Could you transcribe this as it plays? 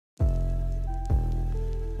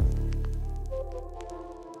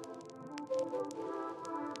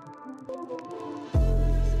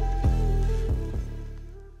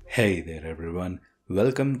Hey there everyone,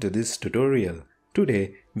 welcome to this tutorial.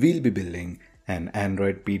 Today we'll be building an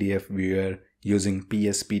Android PDF viewer using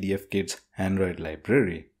PSPDFKit's Android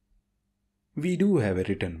library. We do have a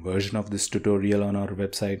written version of this tutorial on our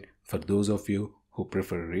website for those of you who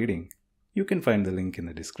prefer reading. You can find the link in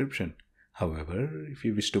the description. However, if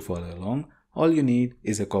you wish to follow along, all you need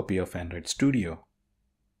is a copy of Android Studio.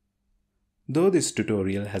 Though this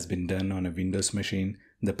tutorial has been done on a Windows machine,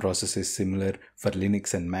 the process is similar for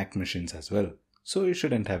Linux and Mac machines as well, so you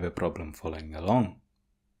shouldn't have a problem following along.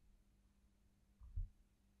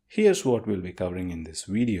 Here's what we'll be covering in this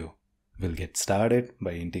video. We'll get started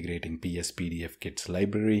by integrating PSPDFKit's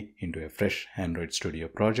library into a fresh Android Studio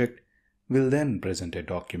project. We'll then present a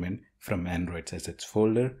document from Android's assets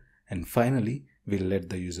folder, and finally, we'll let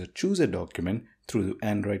the user choose a document through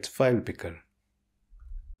Android's file picker.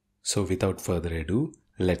 So without further ado,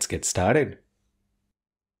 let's get started.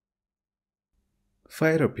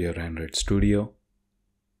 Fire up your Android Studio.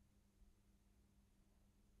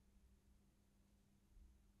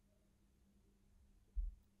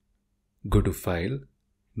 Go to File,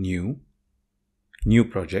 New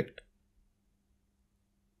Project.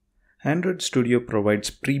 Android Studio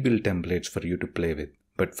provides pre-built templates for you to play with,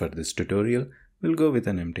 but for this tutorial, we'll go with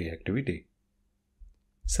an empty activity.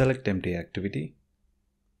 Select Empty Activity.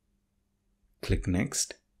 Click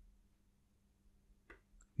Next.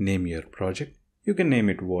 Name your project. You can name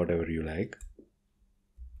it whatever you like.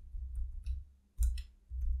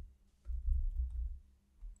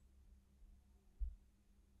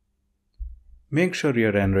 Make sure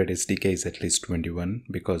your Android SDK is at least 21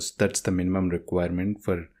 because that's the minimum requirement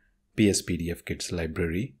for PSPDFKit's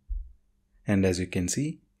library. And as you can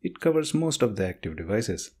see, it covers most of the active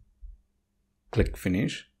devices. Click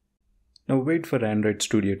Finish. Now wait for Android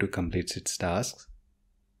Studio to complete its tasks.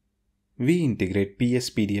 We integrate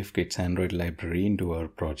PSPDFKit's Android library into our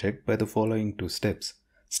project by the following two steps.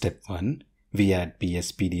 Step 1. We add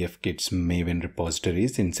PSPDFKit's Maven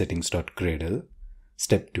repositories in settings.gradle.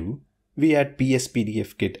 Step 2. We add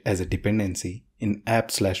PSPDFKit as a dependency in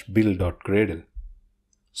app/build.gradle.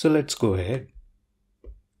 So let's go ahead.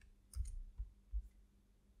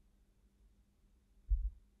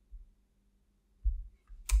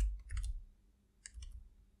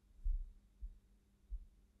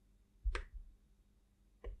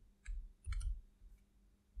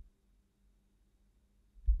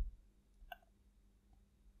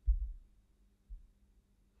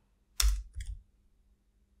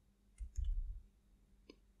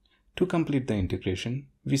 To complete the integration,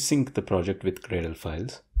 we sync the project with Gradle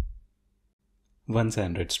files. Once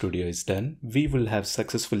Android Studio is done, we will have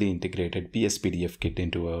successfully integrated PSPDFKit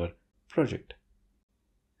into our project.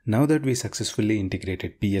 Now that we successfully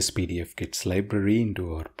integrated PSPDFKit's library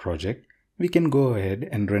into our project, we can go ahead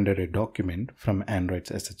and render a document from Android's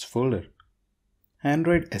assets folder.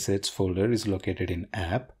 Android assets folder is located in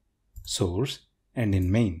App, Source, and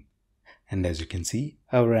in Main. And as you can see,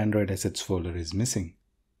 our Android assets folder is missing.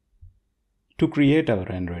 To create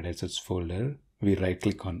our Android assets folder, we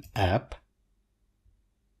right-click on App,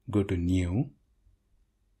 go to New,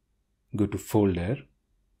 go to Folder,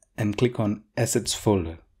 and click on Assets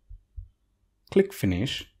Folder. Click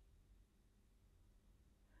Finish,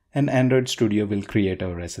 and Android Studio will create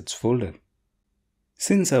our assets folder.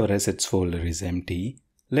 Since our assets folder is empty,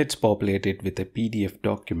 let's populate it with a PDF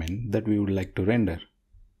document that we would like to render.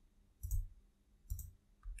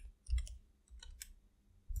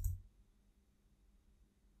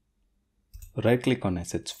 Right-click on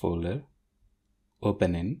Assets folder,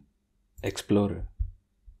 open in Explorer.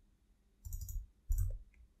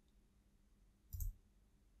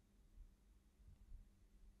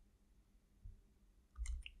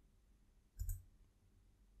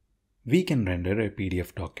 We can render a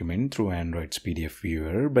PDF document through Android's PDF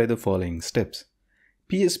viewer by the following steps.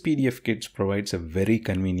 PSPDFKit provides a very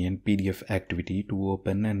convenient PDF activity to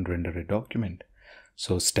open and render a document.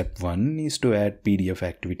 So step 1 is to add PDF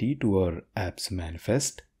activity to our apps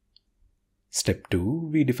manifest. Step 2,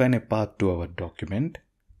 we define a path to our document.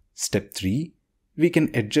 Step 3, we can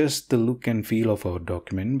adjust the look and feel of our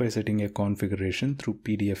document by setting a configuration through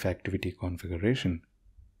PDF activity configuration.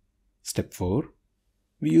 Step 4,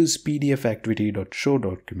 we use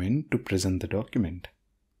pdfactivity.showDocument to present the document.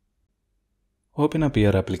 Open up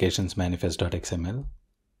your application's manifest.xml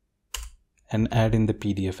and add in the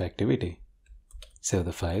PDF activity. Save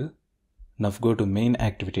the file. Now go to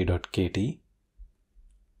mainActivity.kt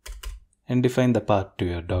and define the path to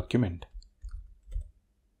your document.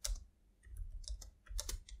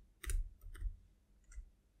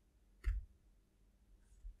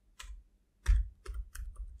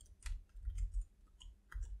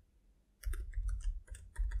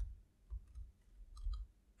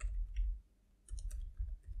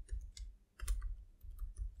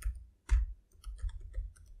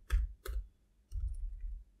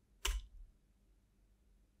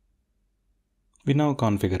 We now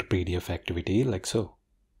configure PDF activity like so.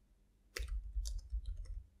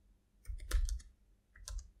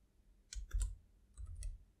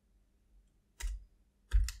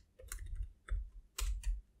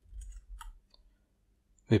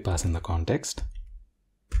 We pass in the context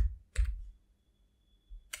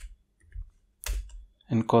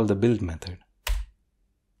and call the build method.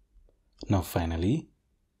 Now finally,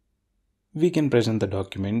 we can present the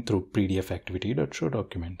document through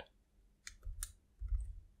pdfactivity.showDocument.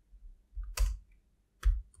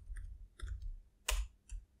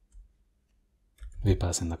 We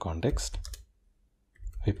pass in the context,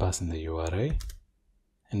 we pass in the URI,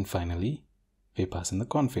 and finally, we pass in the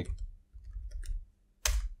config.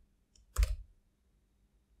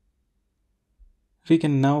 We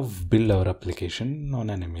can now build our application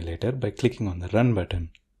on an emulator by clicking on the Run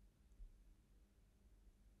button.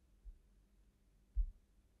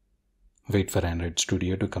 Wait for Android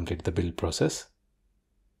Studio to complete the build process.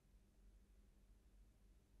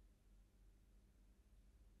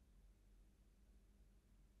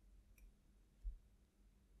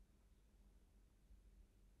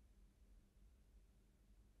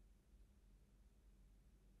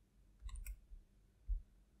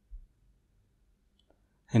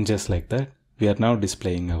 And just like that, we are now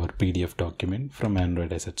displaying our PDF document from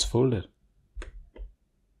Android Assets folder.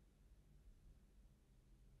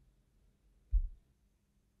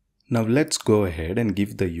 Now let's go ahead and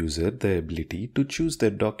give the user the ability to choose their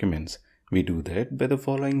documents. We do that by the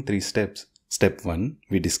following 3 steps. Step 1,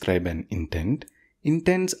 we describe an intent.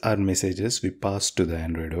 Intents are messages we pass to the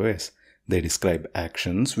Android OS. They describe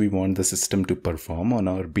actions we want the system to perform on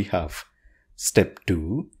our behalf. Step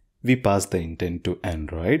 2, we pass the intent to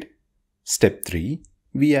Android. Step 3,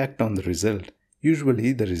 we act on the result.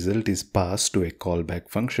 Usually the result is passed to a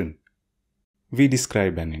callback function. We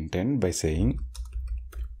describe an intent by saying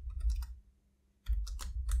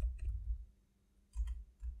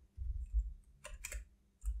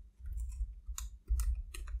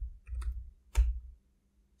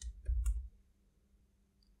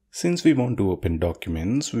since we want to open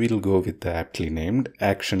documents, we'll go with the aptly named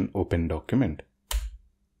action open document.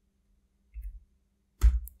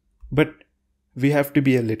 But we have to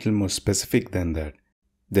be a little more specific than that.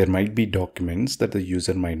 There might be documents that the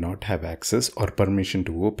user might not have access or permission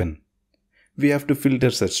to open. We have to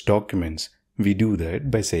filter such documents. We do that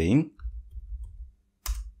by saying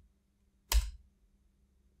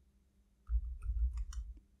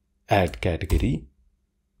add category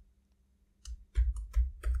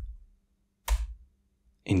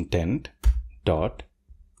intent dot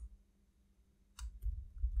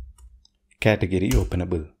category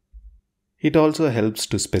openable. It also helps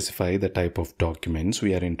to specify the type of documents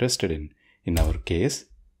we are interested in. In our case,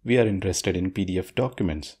 we are interested in PDF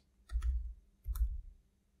documents.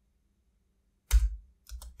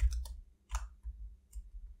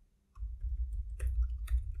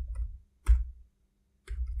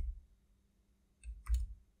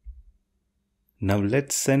 Now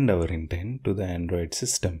let's send our intent to the Android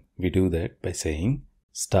system. We do that by saying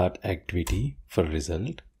start activity for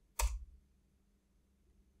result,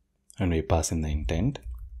 and we pass in the intent,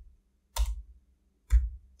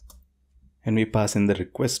 and we pass in the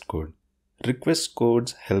request code. Request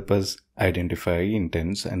codes help us identify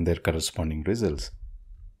intents and their corresponding results.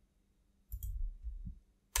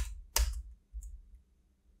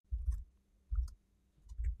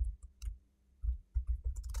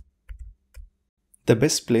 The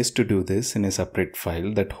best place to do this in a separate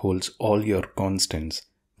file that holds all your constants,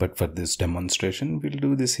 but for this demonstration, we'll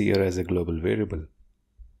do this here as a global variable.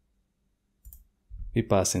 We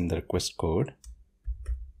pass in the request code.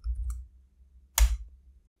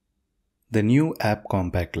 The new app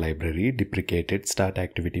compact library deprecated start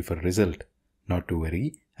activity for result. Not to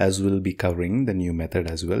worry, as we'll be covering the new method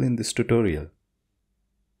as well in this tutorial.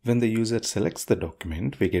 When the user selects the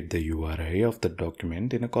document, we get the URI of the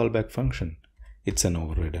document in a callback function. It's an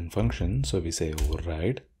overridden function, so we say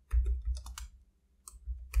override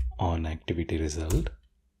on activity result.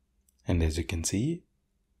 And as you can see,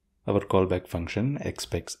 our callback function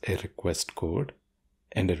expects a request code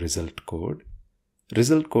and a result code.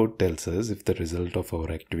 Result code tells us if the result of our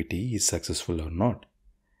activity is successful or not.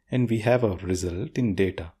 And we have our result in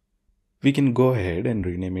data. We can go ahead and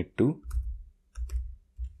rename it to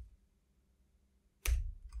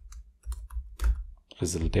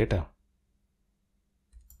result data.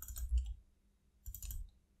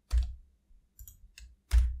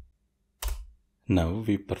 Now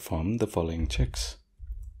we perform the following checks.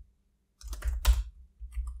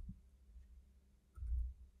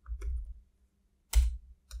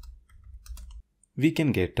 We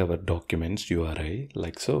can get our documents URI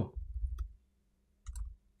like so.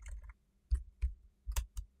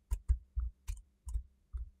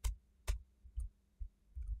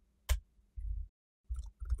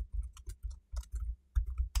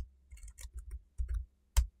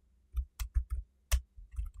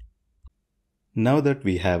 Now that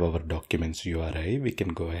we have our documents URI, we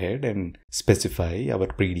can go ahead and specify our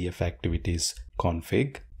PDF activities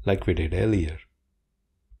config like we did earlier.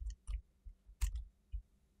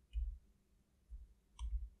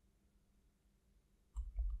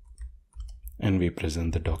 And we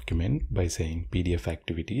present the document by saying PDF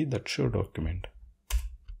activity.show document.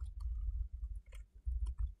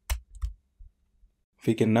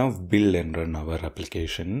 We can now build and run our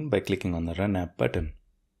application by clicking on the Run App button.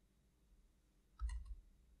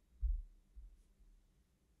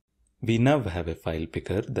 We now have a file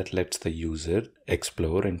picker that lets the user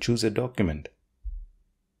explore and choose a document.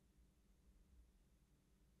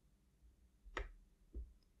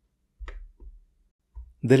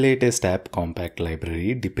 The latest app compact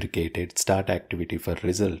library deprecated start activity for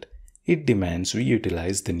result. It demands we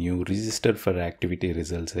utilize the new register for activity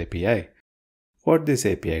results API. What this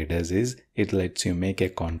API does is it lets you make a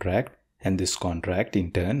contract, and this contract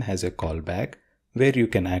in turn has a callback where you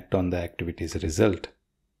can act on the activity's result.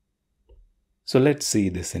 So let's see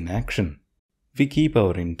this in action. We keep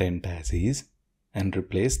our intent as is and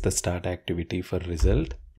replace the start activity for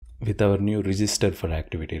result with our new register for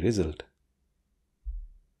activity result.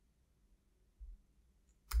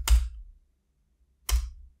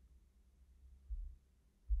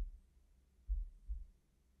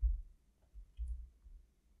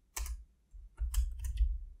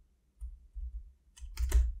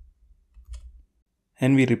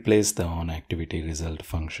 And we replace the onActivityResult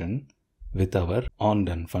function with our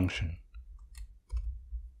onDone function.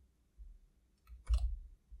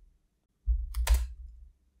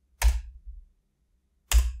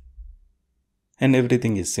 And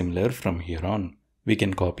everything is similar from here on. We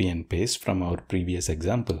can copy and paste from our previous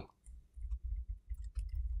example.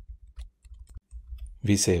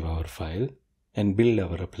 We save our file and build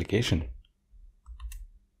our application.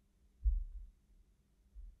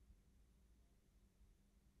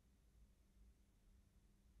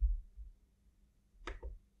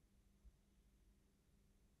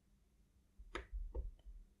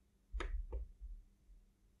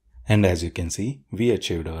 And as you can see, we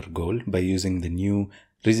achieved our goal by using the new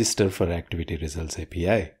Register for Activity Results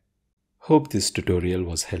API. Hope this tutorial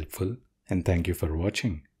was helpful, and thank you for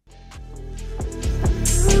watching.